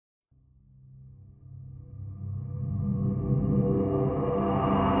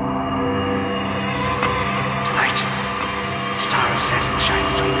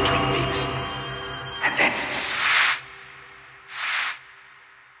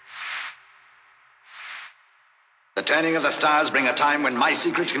The turning of the stars bring a time when my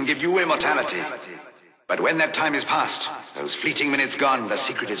secret can give you immortality. But when that time is past, those fleeting minutes gone, the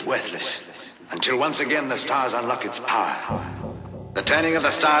secret is worthless. Until once again the stars unlock its power. The turning of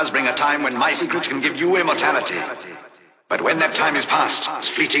the stars bring a time when my secret can give you immortality. But when that time is past, those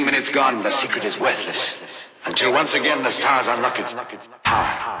fleeting minutes gone, the secret is worthless. Until once again the stars unlock its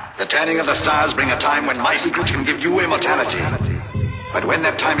power. The turning of the stars bring a time when my secret can give you immortality. But when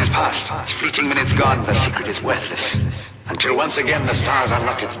that time is past, its fleeting minutes gone, the secret is worthless. Until once again the stars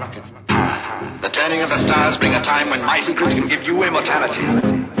unlock its power. The turning of the stars bring a time when my secret can give you immortality.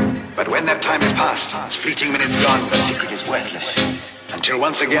 But when that time is past, its fleeting minutes gone, the secret is worthless. Until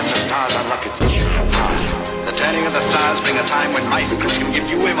once again the stars unlock its power. The turning of the stars bring a time when my secret can give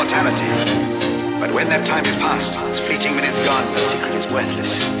you immortality. But when that time is past, its fleeting minutes gone, the secret is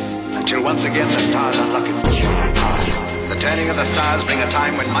worthless. Until once again the stars unlock its power. The turning of the stars bring a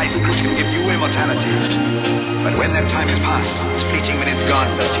time when my secret can give you immortality. But when that time is past, its fleeting minutes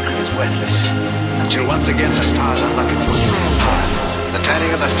gone, the secret is worthless. Until once again the stars unlock its power. The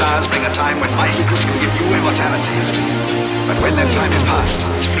turning of the stars bring a time when my secret can give you immortality. But when that time is past,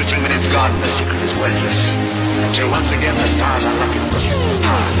 its fleeting minutes gone, the secret is worthless. Until once again the stars unlock its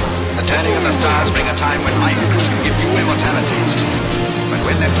power. The turning of the stars bring a time when my secret can give you immortality. But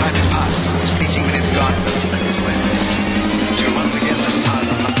when that time is past, its fleeting minutes gone, the secret is worthless. Until once again the stars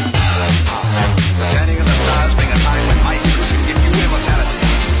unlock its power. The turning of the stars bring a time when my secret can give you immortality.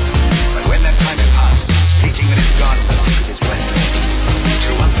 But when that time is past, its fleeting minutes gone, the secret is worthless.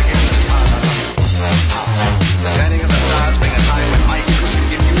 Until once again the stars unlock its power. The turning of the stars bring a time when my secret can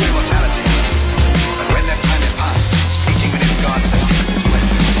give you immortality. But when that time is past, its fleeting minutes gone, the secret is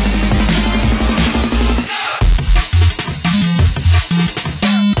worthless.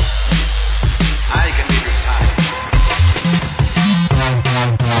 I can give you time.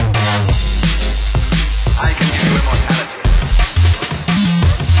 I can give you immortality.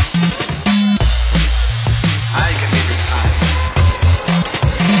 I can give you time.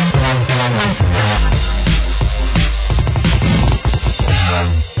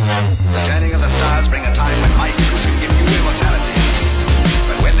 The turning of the stars bring a time when my secret can give you immortality.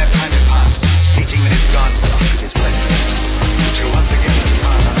 But when that time is past, fleeting minutes gone, the secret is worthless. Until once again the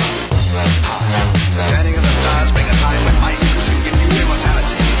stars are power. The turning of the stars bring a time when my secret can give you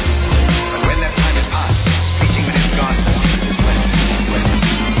immortality. But when that time is past, fleeting minutes gone, the secret is worthless.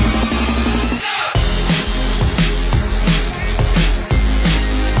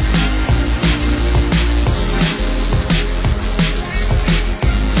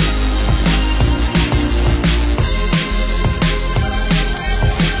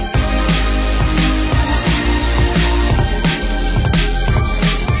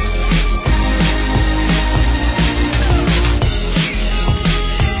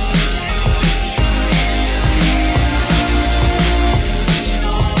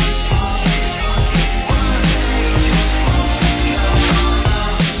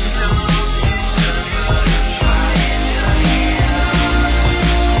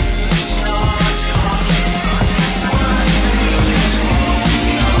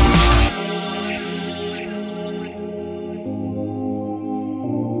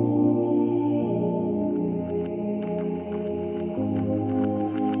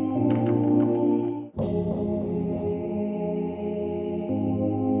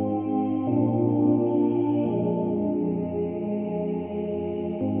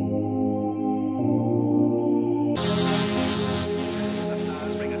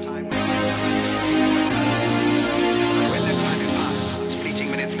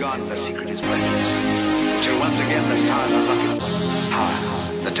 The secret is worthless. Till once again the stars unlock its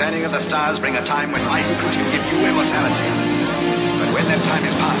power. The turning of the stars bring a time when my secret can give you immortality. But when that time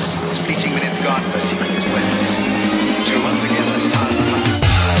is past, its fleeting minutes gone, the secret is worthless. Till once again the stars unlock its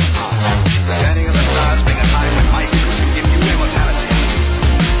power. The turning of the stars bring a time when my secret can give you immortality.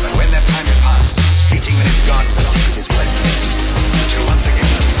 But when that time is past, its fleeting minutes gone, the secret is worthless. Till once again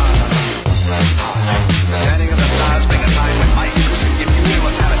the stars unlock its power. The turning of the stars bring a time when my secret can give you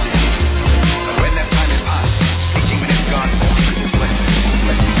immortality. But when that time is past, fleeting minutes gone, the secret is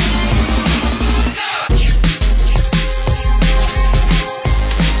worthless.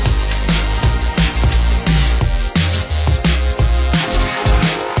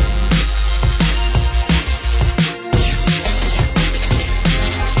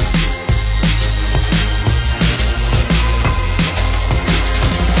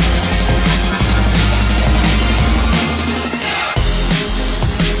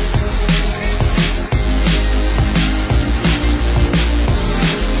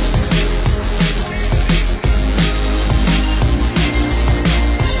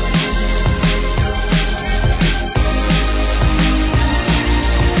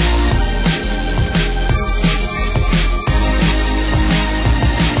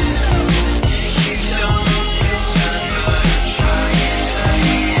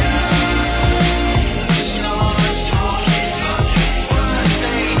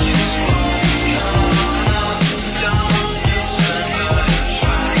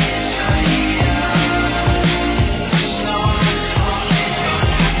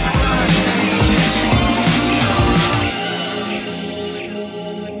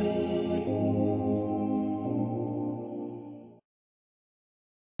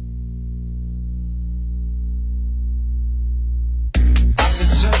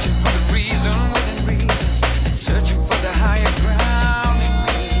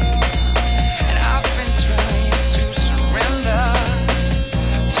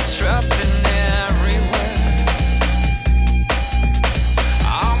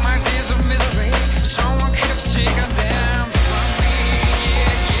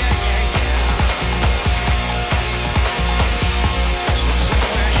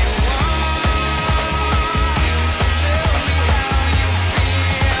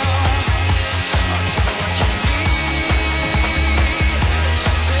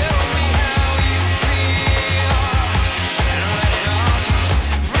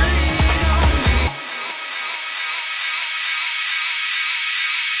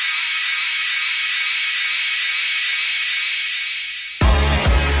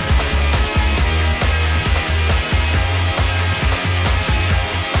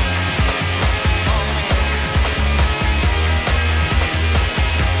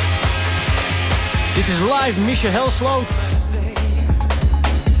 Dit is live Misha Helsloot.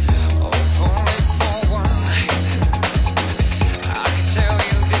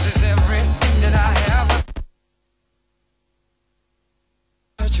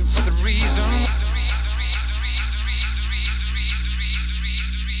 For the reason